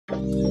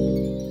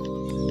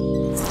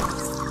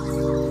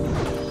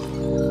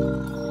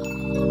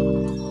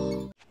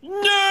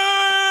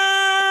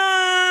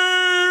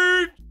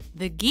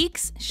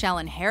geeks shall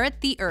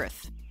inherit the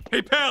earth.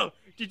 Hey pal,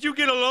 did you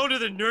get a load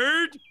of the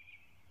nerd?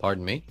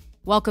 Pardon me?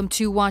 Welcome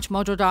to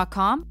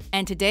WatchMojo.com,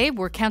 and today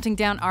we're counting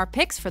down our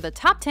picks for the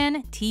top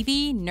 10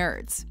 TV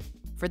nerds.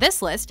 For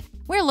this list,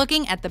 we're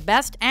looking at the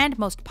best and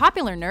most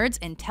popular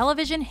nerds in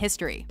television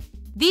history.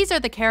 These are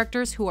the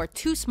characters who are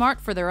too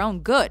smart for their own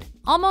good,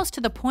 almost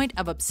to the point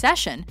of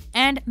obsession,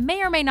 and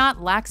may or may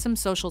not lack some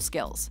social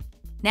skills.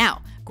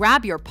 Now,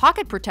 grab your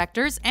pocket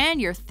protectors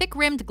and your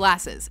thick-rimmed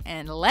glasses,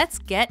 and let's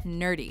get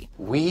nerdy.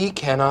 We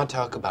cannot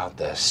talk about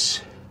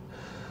this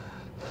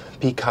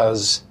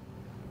because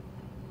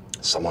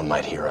someone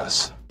might hear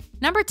us.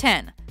 Number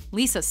 10.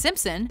 Lisa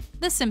Simpson,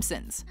 The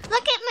Simpsons.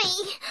 Look at me!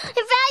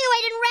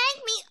 Evaluate and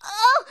rank me!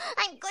 Oh,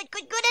 I'm good,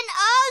 and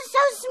oh, so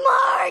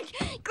smart!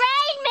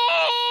 Grade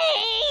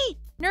me!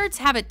 Nerds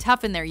have it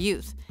tough in their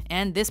youth,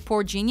 and this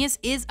poor genius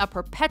is a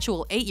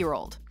perpetual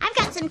 8-year-old. I've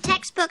got some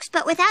textbooks,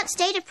 but without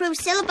state-approved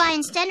syllabi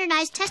and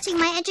standardized testing,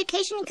 my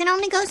education can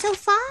only go so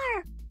far.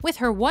 With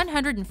her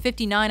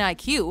 159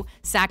 IQ,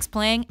 sax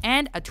playing,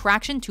 and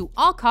attraction to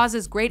all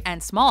causes great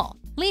and small,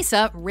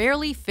 Lisa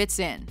rarely fits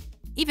in,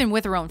 even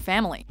with her own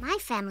family. My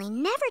family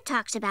never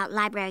talks about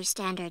library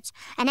standards,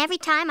 and every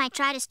time I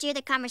try to steer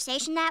the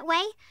conversation that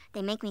way,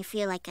 they make me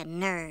feel like a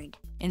nerd.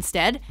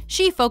 Instead,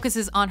 she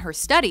focuses on her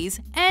studies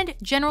and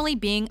generally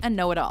being a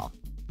know-it-all.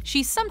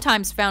 She's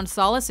sometimes found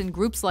solace in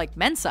groups like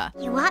Mensa.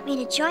 You want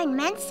me to join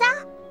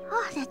Mensa?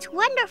 Oh, that's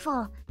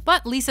wonderful.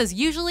 But Lisa's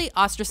usually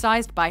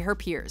ostracized by her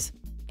peers.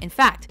 In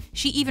fact,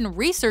 she even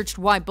researched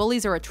why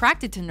bullies are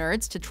attracted to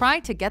nerds to try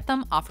to get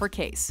them off her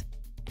case.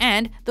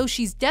 And though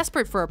she's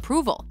desperate for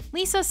approval,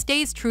 Lisa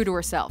stays true to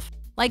herself,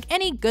 like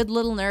any good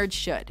little nerd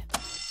should.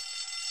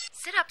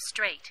 Sit up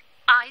straight,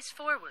 eyes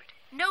forward,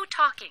 no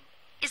talking.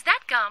 Is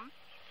that gum?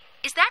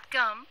 Is that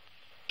gum?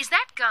 Is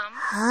that gum?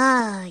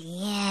 Oh,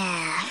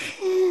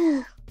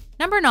 yeah.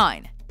 Number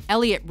 9.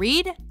 Elliot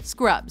Reed,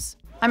 Scrubs.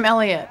 I'm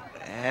Elliot.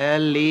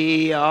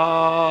 Elliot.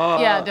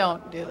 Yeah,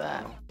 don't do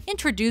that.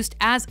 Introduced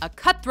as a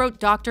cutthroat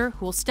doctor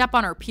who will step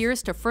on her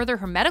peers to further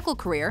her medical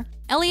career,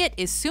 Elliot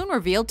is soon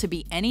revealed to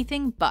be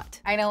anything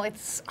but. I know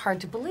it's hard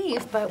to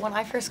believe, but when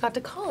I first got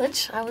to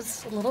college, I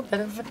was a little bit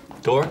of a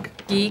Dork.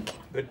 geek.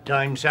 Good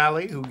time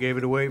Sally, who gave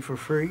it away for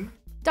free.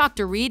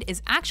 Dr. Reed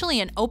is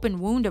actually an open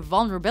wound of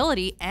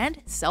vulnerability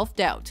and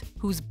self-doubt,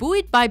 who's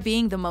buoyed by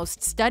being the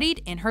most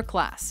studied in her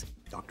class.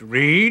 Dr.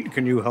 Reed,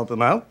 can you help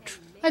him out?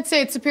 I'd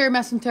say it's superior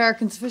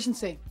mesenteric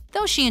insufficiency.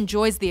 Though she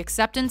enjoys the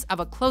acceptance of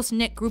a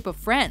close-knit group of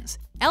friends,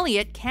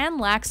 Elliot can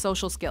lack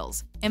social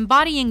skills,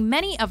 embodying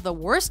many of the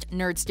worst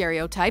nerd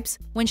stereotypes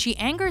when she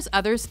angers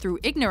others through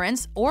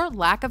ignorance or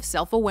lack of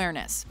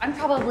self-awareness. I'm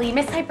probably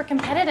Miss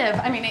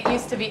Hypercompetitive. I mean, it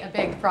used to be a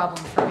big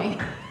problem for me.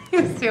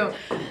 Used to.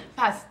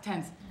 Past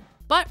tense.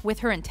 But with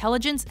her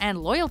intelligence and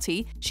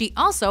loyalty, she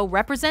also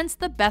represents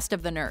the best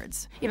of the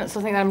nerds. You don't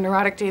still think that I'm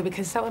neurotic, do you?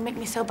 Because that would make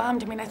me so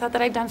bummed. I mean, I thought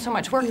that I'd done so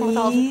much work with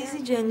all the...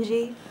 Easy,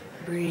 Genji.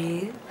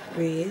 Breathe,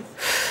 breathe.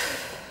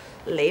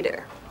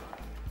 Later.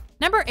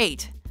 Number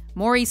 8.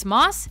 Maurice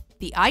Moss,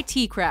 The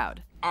IT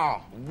Crowd.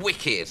 Oh,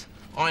 wicked.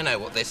 I know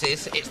what this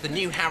is. It's the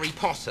new Harry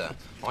Potter.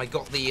 I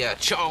got the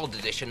child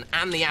edition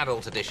and the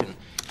adult edition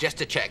just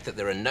to check that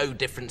there are no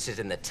differences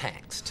in the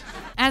text.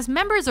 As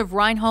members of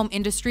Reinholm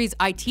Industries'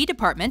 IT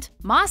department,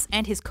 Moss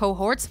and his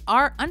cohorts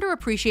are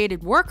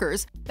underappreciated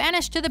workers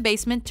banished to the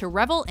basement to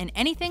revel in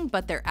anything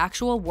but their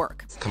actual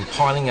work.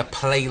 Compiling a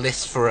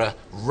playlist for a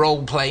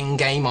role-playing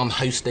game I'm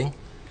hosting.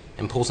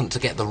 Important to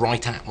get the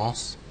right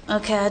atmos.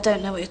 Okay, I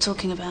don't know what you're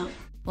talking about.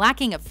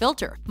 Lacking a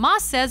filter,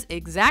 Moss says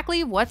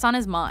exactly what's on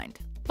his mind.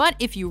 But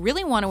if you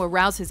really want to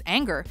arouse his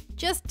anger,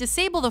 just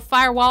disable the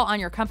firewall on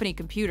your company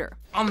computer.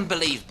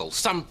 Unbelievable.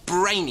 Some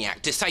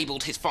brainiac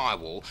disabled his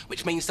firewall,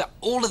 which means that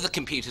all of the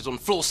computers on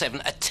floor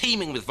 7 are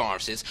teeming with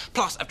viruses,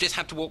 plus I've just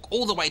had to walk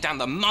all the way down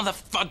the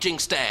mother-fudging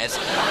stairs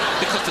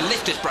because the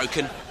lift is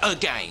broken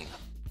again.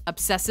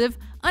 Obsessive,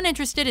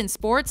 uninterested in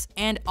sports,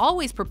 and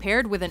always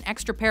prepared with an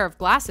extra pair of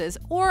glasses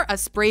or a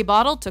spray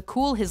bottle to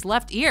cool his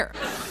left ear.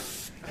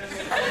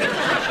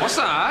 What's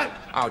that?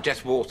 Oh,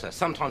 just water.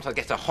 Sometimes I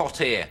get a hot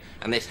ear,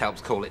 and this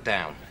helps cool it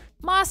down.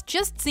 Moss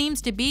just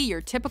seems to be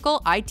your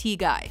typical IT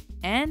guy,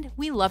 and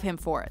we love him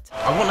for it.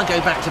 I want to go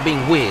back to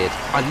being weird.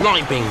 I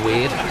like being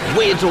weird.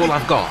 Weird's all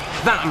I've got.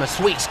 That and my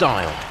sweet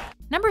style.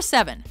 Number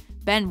 7.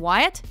 Ben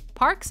Wyatt,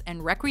 Parks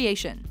and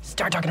Recreation.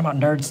 Start talking about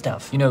nerd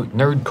stuff. You know,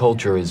 nerd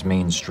culture is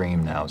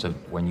mainstream now, so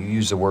when you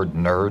use the word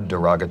nerd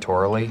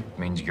derogatorily, it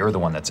means you're the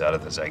one that's out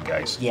of the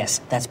zeitgeist. Yes,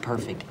 that's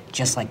perfect.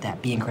 Just like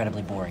that. Be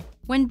incredibly boring.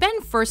 When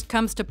Ben first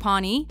comes to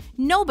Pawnee,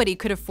 nobody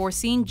could have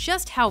foreseen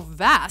just how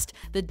vast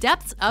the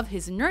depths of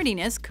his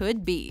nerdiness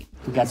could be.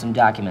 We got some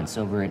documents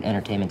over at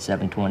Entertainment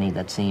 720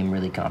 that seem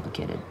really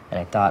complicated, and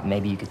I thought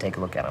maybe you could take a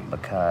look at them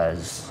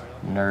because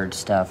nerd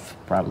stuff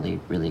probably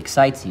really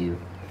excites you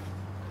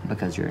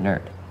because you're a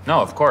nerd.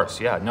 No, of course,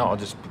 yeah. No, I'll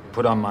just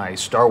put on my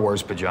Star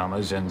Wars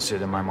pajamas and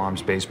sit in my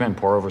mom's basement and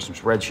pour over some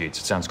spreadsheets.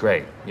 It sounds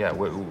great. Yeah,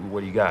 what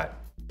do you got?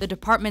 The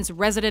department's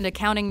resident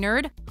accounting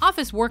nerd,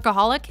 office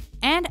workaholic,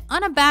 and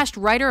unabashed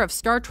writer of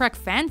Star Trek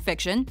fan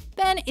fiction,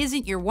 Ben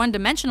isn't your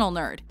one-dimensional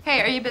nerd. Hey,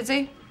 are you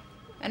busy?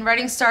 And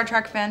writing Star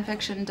Trek fan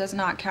fiction does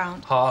not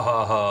count. Ha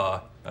ha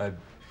ha. I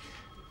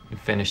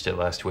finished it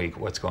last week.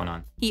 What's going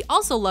on? He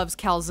also loves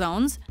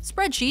calzones,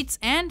 spreadsheets,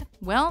 and,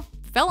 well,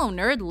 fellow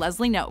nerd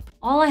Leslie Knope.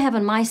 All I have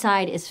on my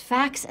side is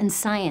facts and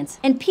science.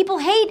 And people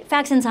hate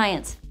facts and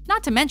science.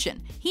 Not to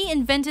mention, he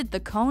invented the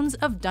cones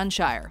of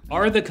Dunshire.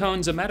 Are the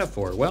cones a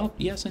metaphor? Well,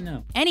 yes and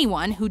no.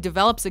 Anyone who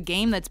develops a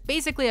game that's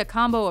basically a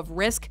combo of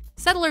Risk,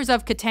 Settlers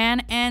of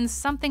Catan, and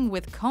something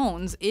with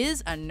cones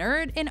is a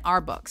nerd in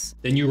our books.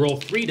 Then you roll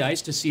 3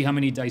 dice to see how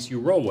many dice you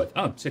roll with.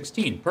 Oh,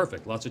 16,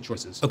 perfect, lots of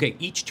choices. Okay,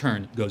 each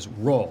turn goes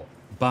roll,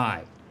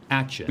 buy,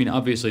 action. I mean,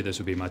 obviously this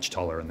would be much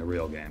taller in the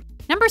real game.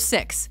 Number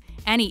 6,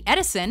 Annie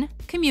Edison,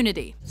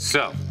 Community.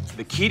 So,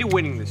 the key to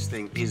winning this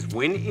thing is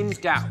when in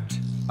doubt,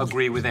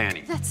 agree with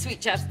Annie. That's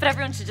sweet, Jeff, but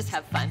everyone should just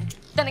have fun.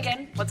 Then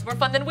again, what's more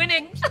fun than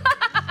winning?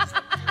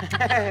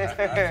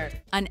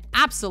 An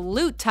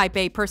absolute type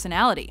A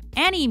personality,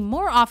 Annie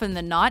more often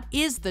than not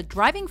is the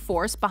driving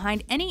force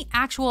behind any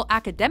actual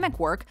academic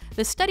work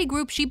the study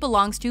group she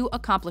belongs to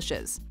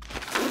accomplishes.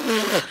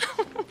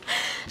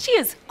 She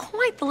is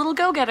quite the little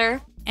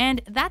go-getter.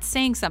 And that's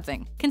saying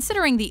something,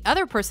 considering the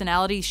other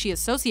personalities she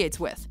associates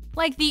with,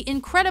 like the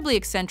incredibly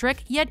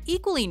eccentric yet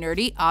equally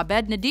nerdy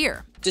Abed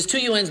Nadir. Does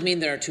 2 UNs mean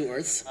there are 2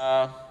 Earths?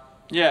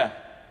 Yeah,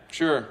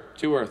 sure,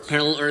 2 Earths.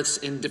 Parallel Earths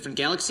in different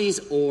galaxies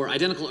or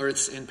identical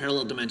Earths in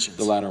parallel dimensions?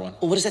 The latter one.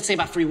 Well, what does that say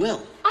about free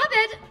will?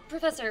 Abed,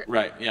 Professor.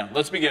 Right, yeah,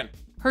 let's begin.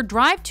 Her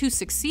drive to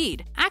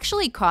succeed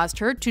actually caused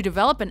her to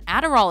develop an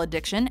Adderall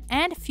addiction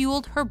and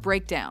fueled her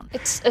breakdown.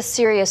 It's a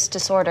serious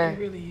disorder. It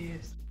really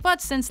is. But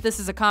since this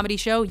is a comedy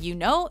show, you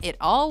know it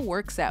all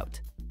works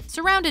out.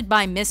 Surrounded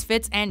by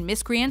misfits and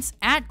miscreants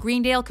at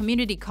Greendale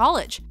Community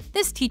College,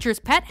 this teacher's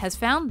pet has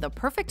found the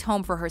perfect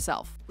home for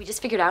herself. We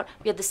just figured out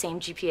we had the same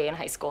GPA in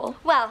high school.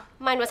 Well,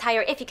 mine was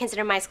higher if you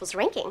consider my school's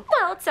ranking.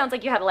 Well, it sounds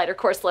like you had a lighter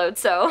course load,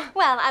 so.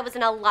 Well, I was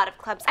in a lot of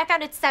clubs. I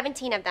founded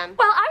 17 of them.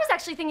 Well, I was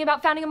actually thinking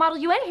about founding a Model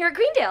UN here at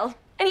Greendale.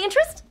 Any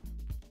interest?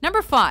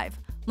 Number 5,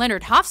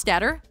 Leonard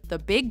Hofstadter, The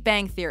Big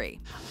Bang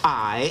Theory.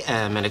 I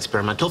am an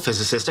experimental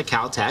physicist at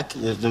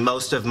Caltech.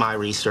 Most of my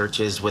research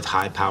is with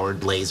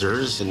high-powered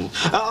lasers, and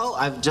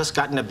I've just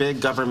gotten a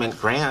big government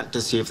grant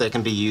to see if they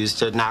can be used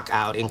to knock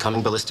out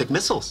incoming ballistic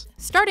missiles.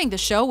 Starting the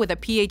show with a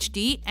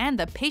PhD and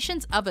the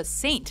patience of a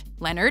saint,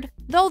 Leonard,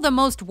 though the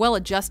most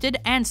well-adjusted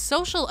and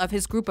social of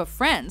his group of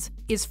friends,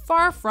 is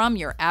far from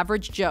your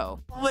average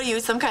Joe. What are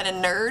you, some kind of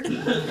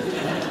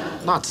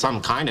nerd? Not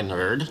some kind of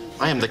nerd.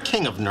 I am the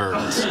king of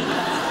nerds.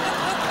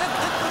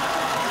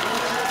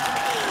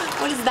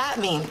 What does that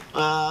mean?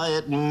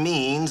 It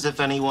means if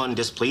anyone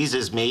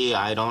displeases me,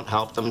 I don't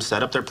help them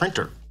set up their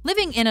printer.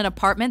 Living in an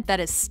apartment that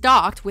is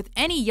stocked with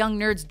any young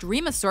nerd's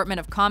dream assortment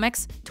of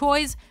comics,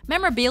 toys,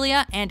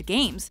 memorabilia, and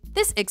games,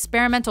 this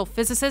experimental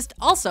physicist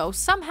also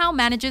somehow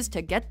manages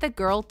to get the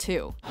girl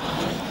too.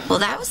 Well,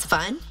 that was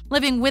fun.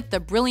 Living with the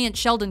brilliant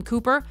Sheldon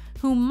Cooper,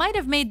 who might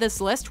have made this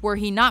list were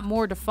he not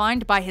more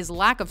defined by his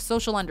lack of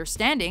social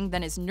understanding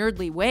than his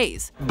nerdly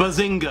ways.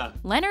 Bazinga!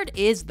 Leonard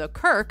is the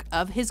Kirk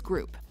of his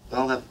group.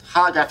 Well, the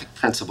holographic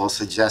principle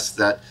suggests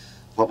that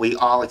what we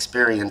all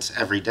experience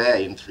every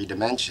day in 3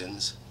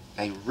 dimensions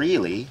may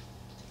really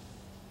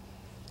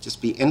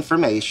just be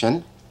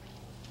information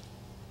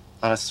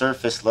on a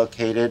surface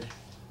located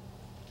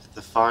at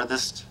the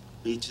farthest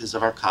reaches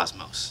of our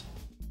cosmos.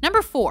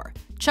 Number 4,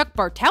 Chuck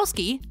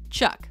Bartowski,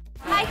 Chuck.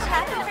 Hi,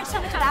 Chuck. I've heard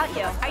so much about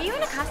you. Are you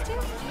in a costume?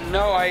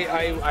 No,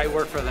 I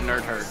work for the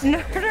Nerd Herd.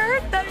 Nerd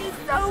Herd? That is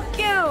so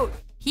cute.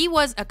 He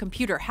was a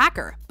computer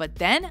hacker, but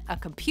then a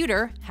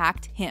computer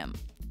hacked him.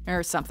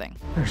 Or something.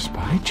 You're a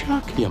spy,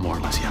 Chuck? Yeah, more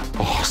or less, yeah.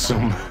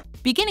 Awesome.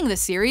 Beginning the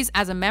series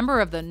as a member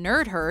of the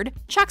Nerd Herd,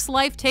 Chuck's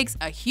life takes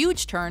a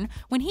huge turn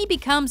when he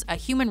becomes a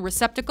human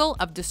receptacle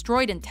of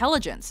destroyed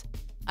intelligence,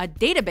 a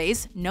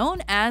database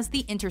known as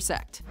the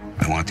Intersect.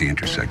 I want the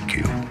Intersect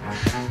Q.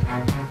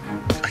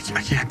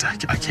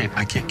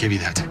 I can't give you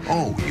that.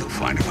 Oh, you'll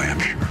find a way, I'm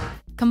sure.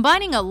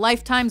 Combining a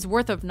lifetime's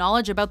worth of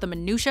knowledge about the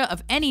minutia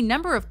of any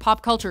number of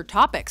pop culture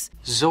topics.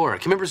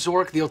 Zork. Remember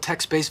Zork, the old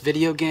text-based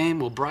video game?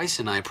 Well, Bryce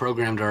and I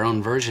programmed our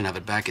own version of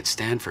it back at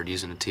Stanford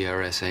using a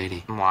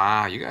TRS-80.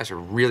 Wow, you guys are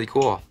really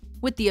cool.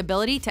 With the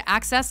ability to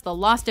access the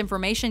lost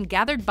information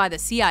gathered by the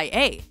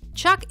CIA,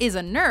 Chuck is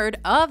a nerd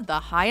of the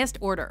highest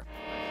order.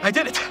 I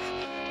did it!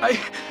 I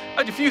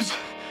defused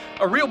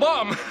a real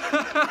bomb!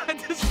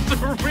 This is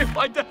a real...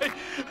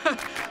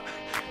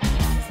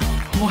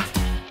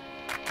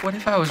 What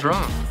if I was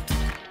wrong?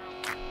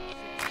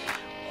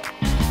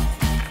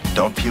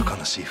 Don't puke on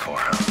the C4,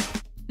 huh?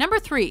 Number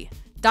 3,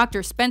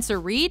 Dr. Spencer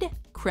Reed,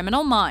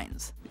 Criminal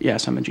Minds.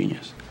 Yes, I'm a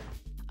genius.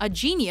 A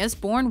genius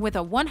born with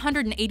a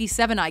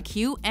 187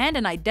 IQ and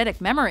an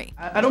eidetic memory.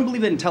 I don't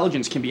believe that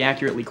intelligence can be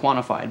accurately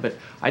quantified, but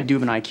I do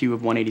have an IQ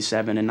of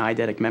 187 and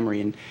eidetic memory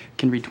and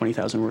can read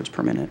 20,000 words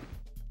per minute.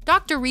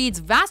 Dr. Reed's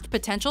vast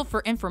potential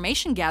for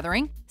information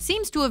gathering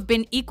seems to have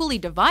been equally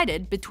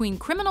divided between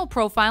criminal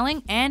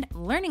profiling and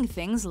learning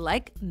things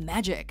like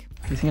magic.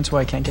 You think it's why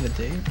I can't get a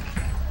date?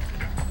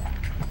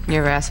 You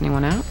ever ask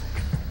anyone out?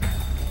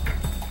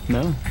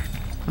 No.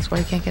 That's why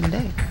you can't get a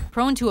date.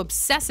 Prone to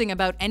obsessing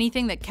about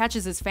anything that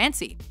catches his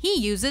fancy, he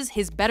uses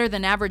his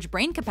better-than-average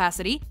brain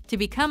capacity to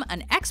become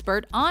an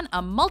expert on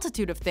a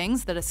multitude of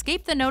things that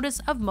escape the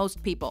notice of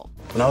most people.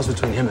 When I was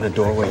between him and the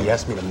doorway, he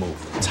asked me to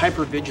move. It's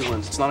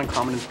hypervigilance. It's not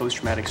uncommon in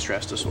post-traumatic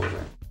stress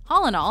disorder.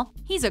 All in all,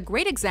 he's a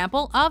great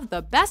example of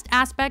the best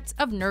aspects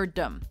of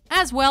nerddom,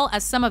 as well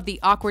as some of the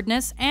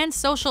awkwardness and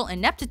social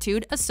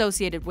ineptitude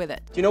associated with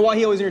it. Do you know why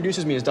he always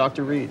introduces me as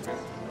Dr. Reed?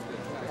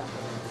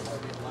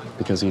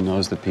 Because he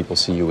knows that people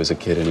see you as a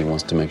kid and he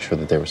wants to make sure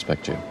that they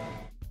respect you.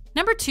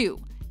 Number 2,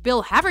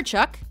 Bill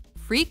Haverchuck,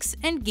 Freaks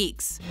and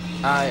Geeks.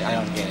 I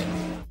don't get it.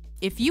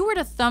 If you were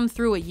to thumb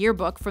through a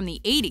yearbook from the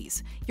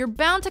 80s, you're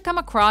bound to come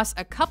across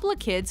a couple of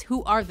kids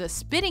who are the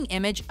spitting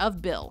image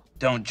of Bill.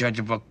 Don't judge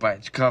a book by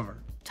its cover.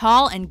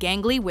 Tall and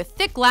gangly with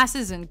thick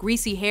glasses and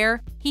greasy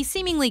hair, he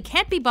seemingly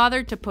can't be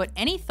bothered to put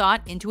any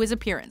thought into his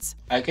appearance.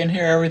 I can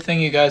hear everything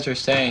you guys are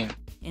saying.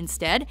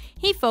 Instead,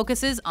 he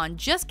focuses on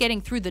just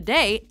getting through the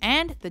day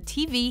and the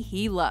TV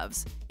he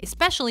loves,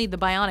 especially The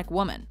Bionic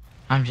Woman.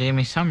 I'm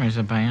Jamie Summers,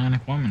 a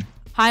bionic woman.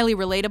 Highly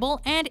relatable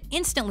and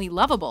instantly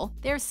lovable,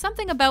 there's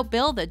something about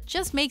Bill that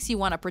just makes you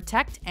want to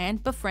protect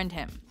and befriend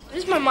him. Why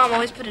does my mom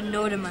always put a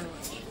note in my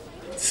lunch?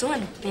 It's so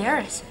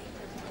embarrassing.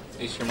 At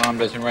least your mom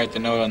doesn't write the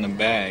note on the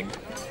bag.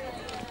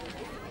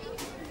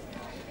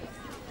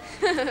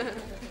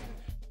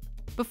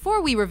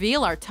 Before we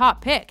reveal our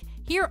top pick,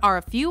 here are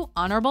a few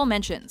honorable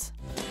mentions.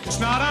 It's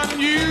not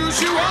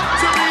unusual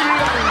to be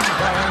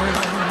lonely.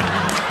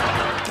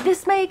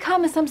 This may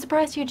come as some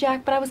surprise to you,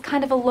 Jack, but I was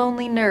kind of a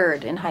lonely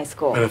nerd in high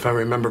school. And if I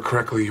remember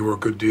correctly, you were a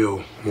good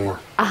deal more.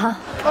 Uh-huh.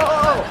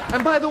 Oh,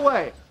 and by the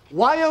way,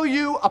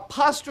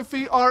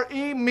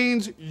 Y-O-U-R-E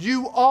means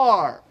you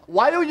are.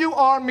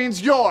 Y-O-U-R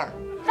means you're.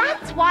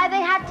 That's why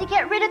they had to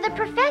get rid of the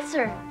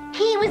professor.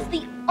 He was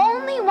the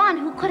only one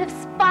who could have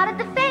spotted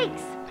the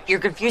fakes. You're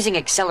confusing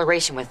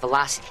acceleration with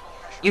velocity.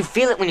 You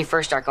feel it when you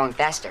first start going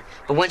faster,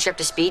 but once you're up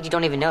to speed, you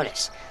don't even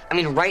notice. I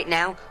mean, right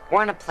now,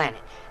 we're on a planet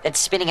that's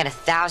spinning at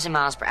 1,000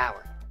 miles per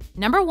hour.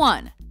 Number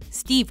 1,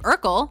 Steve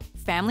Urkel,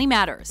 Family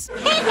Matters.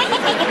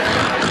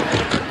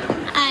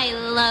 I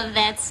love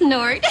that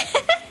snort.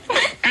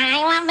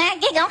 I love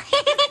that giggle.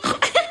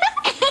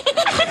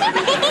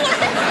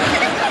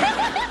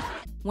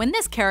 When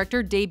this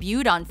character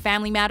debuted on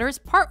Family Matters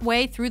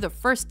partway through the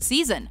first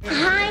season.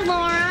 Hi,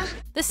 Laura.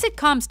 The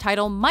sitcom's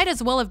title might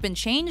as well have been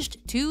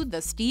changed to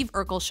The Steve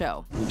Urkel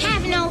Show.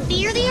 Have no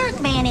fear, the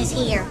Earthman is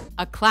here.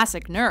 A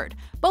classic nerd,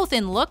 both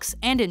in looks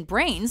and in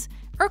brains,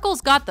 Urkel's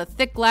got the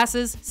thick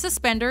glasses,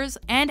 suspenders,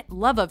 and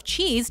love of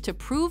cheese to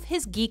prove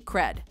his geek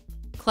cred.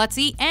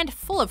 Klutzy and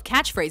full of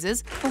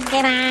catchphrases.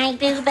 G'day,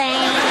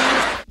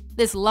 Boobay.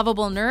 This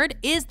lovable nerd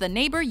is the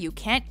neighbor you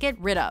can't get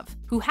rid of,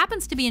 who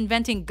happens to be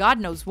inventing God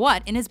knows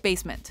what in his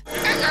basement.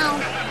 Uh-oh,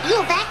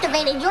 you've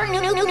activated your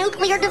new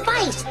nuclear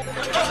device.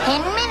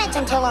 10 minutes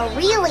until a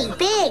really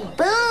big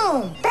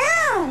boom.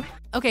 Boom!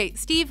 Okay,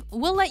 Steve,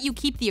 we'll let you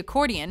keep the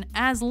accordion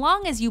as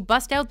long as you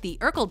bust out the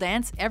Urkel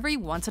dance every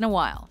once in a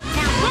while.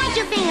 Now point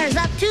your fingers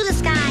up to the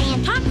sky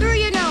and talk through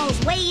your nose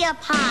way up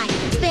high.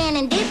 Spin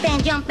and dip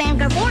and jump and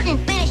cavort and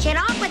finish it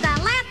off with a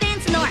laugh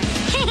and snort.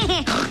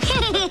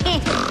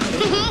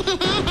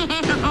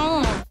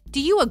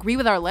 Do you agree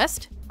with our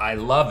list? I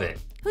love it.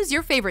 Who's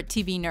your favorite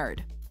TV nerd?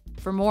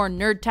 For more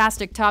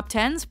nerdtastic top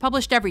 10s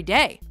published every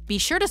day, be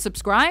sure to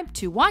subscribe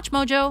to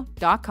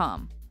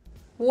WatchMojo.com.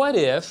 What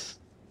if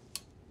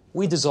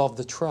we dissolve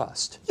the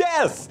trust?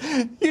 Yes!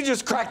 You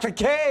just cracked the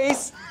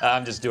case!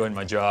 I'm just doing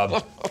my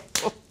job.